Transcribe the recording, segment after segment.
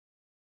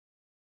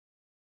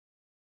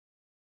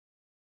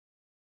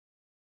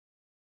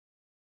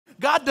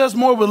God does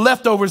more with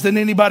leftovers than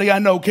anybody I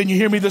know. Can you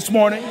hear me this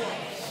morning?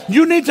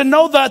 You need to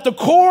know that at the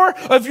core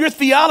of your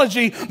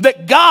theology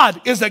that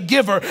God is a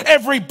giver.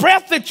 Every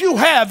breath that you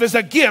have is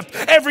a gift.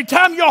 Every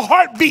time your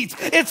heart beats,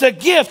 it's a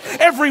gift.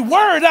 Every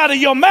word out of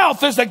your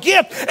mouth is a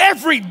gift.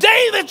 Every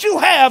day that you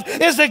have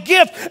is a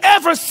gift.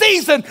 Every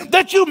season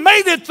that you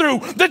made it through,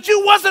 that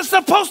you wasn't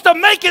supposed to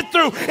make it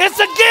through, it's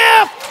a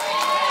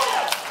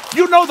gift.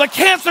 You know the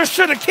cancer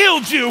should have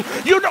killed you.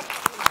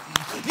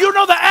 You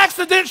know the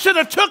accident should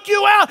have took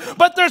you out,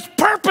 but there's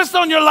purpose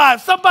on your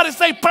life. Somebody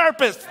say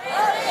purpose.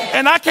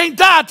 And I can't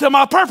die till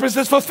my purpose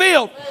is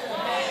fulfilled.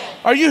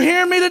 Are you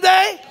hearing me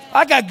today?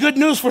 I got good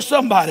news for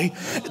somebody.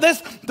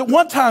 The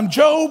one time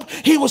Job,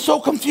 he was so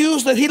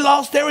confused that he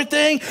lost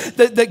everything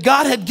that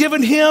God had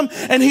given him.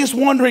 And he's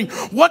wondering,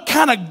 what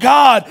kind of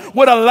God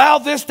would allow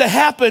this to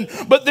happen?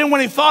 But then when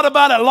he thought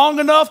about it long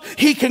enough,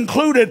 he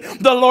concluded,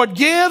 the Lord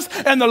gives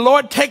and the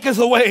Lord taketh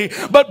away.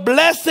 But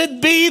blessed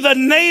be the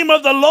name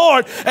of the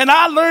Lord. And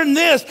I learned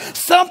this.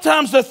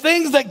 Sometimes the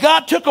things that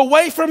God took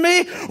away from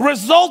me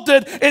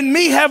resulted in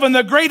me having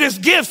the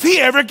greatest gifts he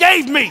ever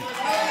gave me.